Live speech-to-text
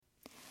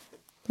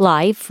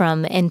Live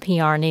from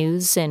NPR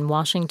News in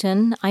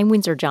Washington, I'm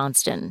Windsor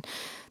Johnston.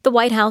 The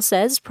White House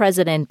says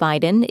President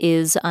Biden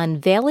is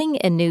unveiling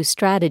a new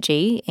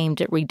strategy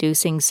aimed at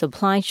reducing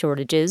supply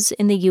shortages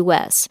in the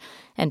U.S.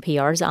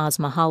 NPR's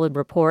Asma Khalid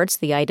reports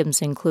the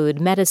items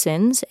include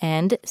medicines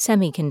and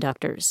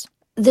semiconductors.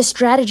 The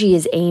strategy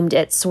is aimed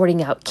at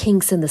sorting out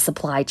kinks in the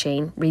supply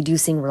chain,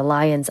 reducing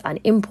reliance on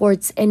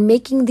imports, and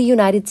making the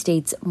United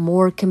States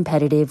more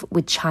competitive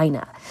with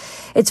China.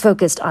 It's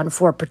focused on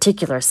 4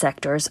 particular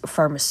sectors: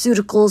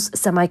 pharmaceuticals,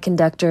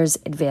 semiconductors,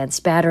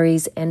 advanced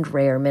batteries, and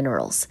rare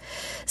minerals.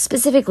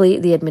 Specifically,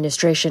 the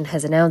administration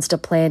has announced a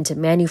plan to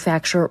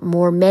manufacture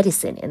more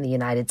medicine in the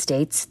United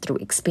States through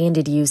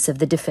expanded use of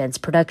the Defense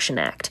Production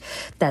Act.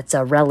 That's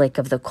a relic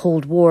of the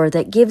Cold War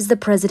that gives the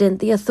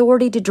president the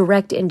authority to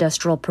direct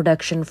industrial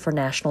production for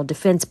national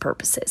defense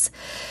purposes.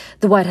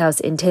 The White House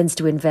intends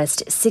to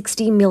invest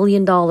 $60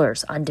 million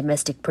on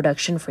domestic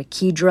production for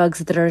key drugs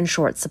that are in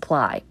short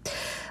supply.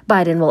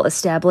 Biden will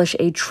establish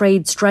a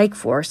trade strike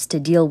force to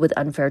deal with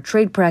unfair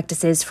trade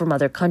practices from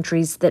other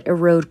countries that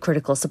erode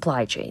critical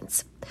supply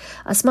chains.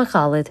 Asma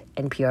Khalid,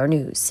 NPR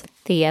News.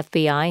 The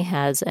FBI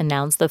has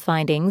announced the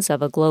findings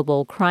of a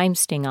global crime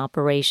sting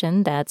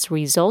operation that's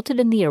resulted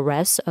in the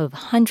arrests of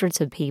hundreds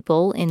of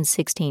people in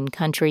 16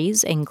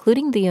 countries,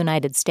 including the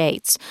United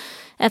States.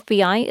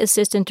 FBI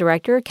Assistant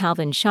Director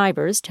Calvin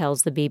Shivers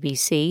tells the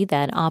BBC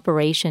that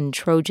Operation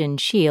Trojan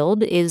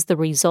Shield is the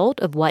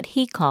result of what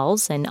he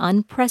calls an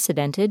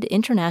unprecedented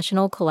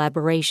international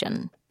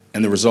collaboration.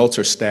 And the results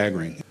are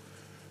staggering.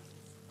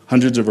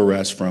 Hundreds of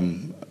arrests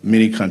from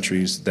many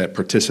countries that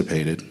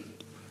participated,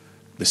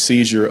 the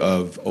seizure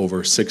of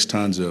over 6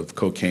 tons of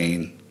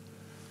cocaine,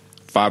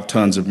 5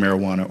 tons of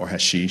marijuana or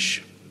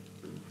hashish,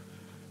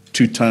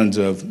 2 tons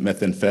of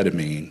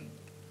methamphetamine,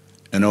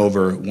 and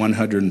over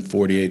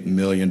 $148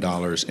 million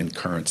in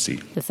currency.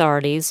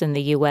 Authorities in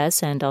the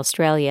U.S. and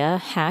Australia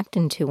hacked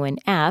into an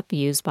app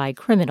used by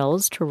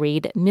criminals to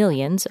read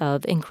millions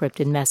of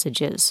encrypted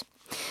messages.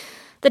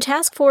 The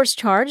task force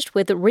charged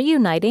with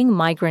reuniting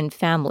migrant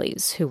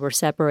families who were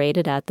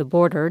separated at the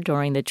border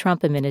during the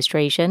Trump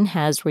administration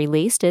has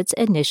released its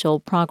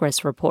initial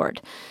progress report.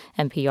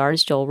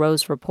 NPR's Joel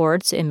Rose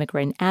reports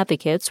immigrant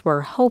advocates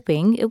were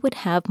hoping it would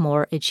have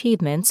more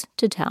achievements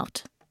to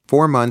tout.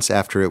 4 months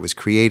after it was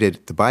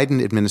created, the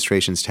Biden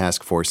administration's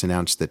task force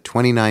announced that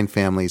 29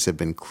 families have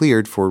been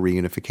cleared for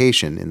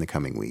reunification in the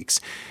coming weeks.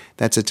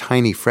 That's a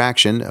tiny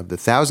fraction of the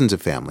thousands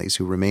of families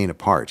who remain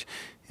apart.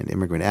 And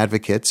immigrant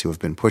advocates who have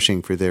been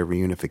pushing for their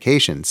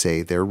reunification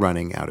say they're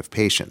running out of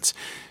patience.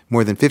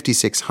 More than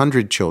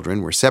 5,600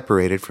 children were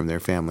separated from their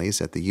families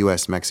at the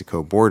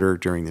U.S.-Mexico border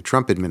during the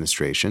Trump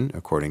administration,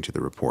 according to the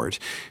report,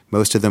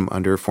 most of them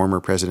under former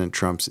President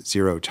Trump's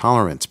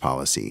zero-tolerance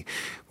policy.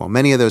 While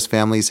many of those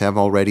families have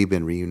already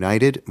been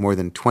reunited, more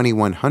than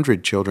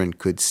 2,100 children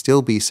could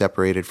still be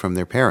separated from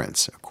their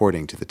parents,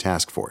 according to the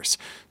task force.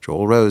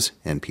 Joel Rose,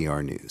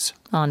 NPR News.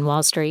 On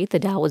Wall Street, the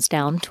Dow was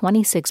down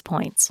 26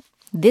 points.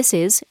 This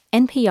is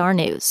NPR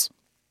News.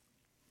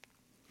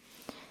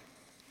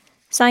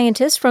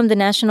 Scientists from the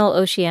National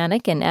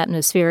Oceanic and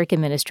Atmospheric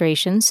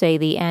Administration say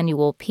the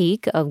annual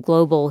peak of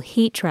global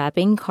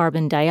heat-trapping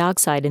carbon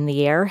dioxide in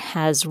the air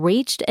has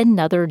reached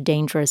another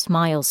dangerous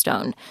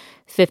milestone,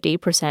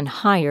 50%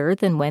 higher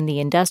than when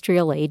the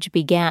industrial age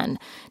began.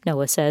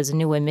 NOAA says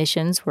new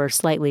emissions were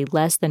slightly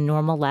less than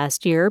normal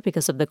last year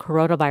because of the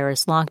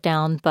coronavirus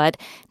lockdown, but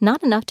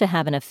not enough to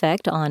have an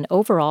effect on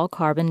overall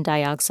carbon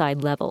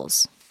dioxide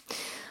levels.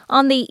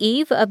 On the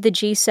eve of the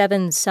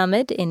G7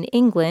 summit in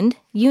England,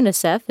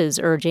 UNICEF is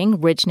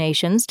urging rich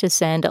nations to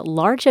send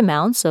large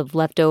amounts of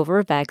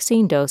leftover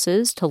vaccine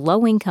doses to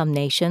low-income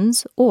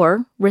nations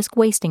or risk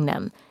wasting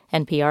them.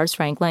 NPR's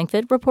Frank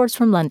Langford reports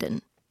from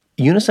London.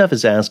 UNICEF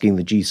is asking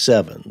the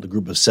G7, the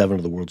group of 7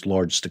 of the world's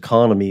largest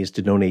economies,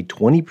 to donate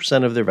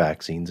 20% of their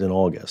vaccines in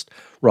August.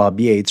 Rob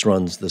Yates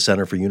runs the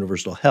Center for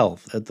Universal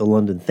Health at the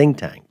London think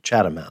tank,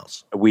 Chatham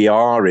House. We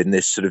are in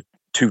this sort of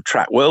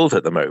two-track world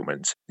at the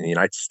moment in the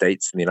United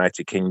States and the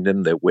United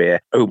Kingdom, that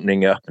we're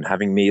opening up and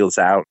having meals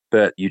out.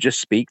 But you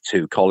just speak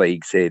to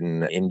colleagues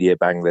in India,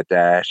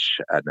 Bangladesh,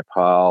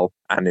 Nepal,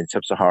 and in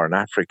sub-Saharan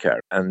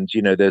Africa. And,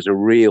 there's a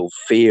real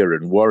fear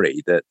and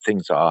worry that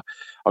things are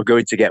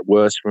going to get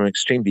worse from an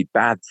extremely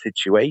bad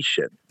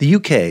situation. The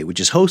UK, which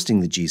is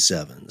hosting the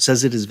G7,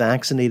 says it has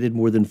vaccinated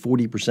more than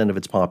 40% of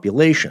its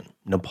population.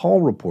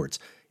 Nepal reports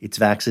it's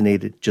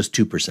vaccinated just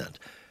 2%.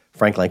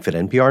 Frank Langford,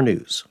 NPR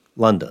News,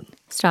 London.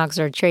 Stocks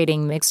are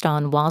trading mixed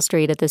on Wall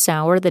Street at this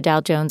hour. The Dow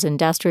Jones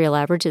Industrial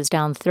Average is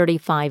down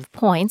 35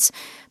 points.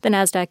 The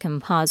Nasdaq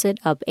Composite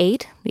up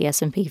 8. The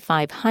S&P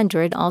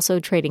 500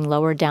 also trading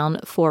lower, down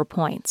 4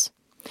 points.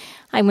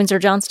 I'm Windsor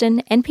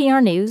Johnston,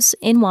 NPR News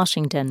in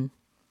Washington.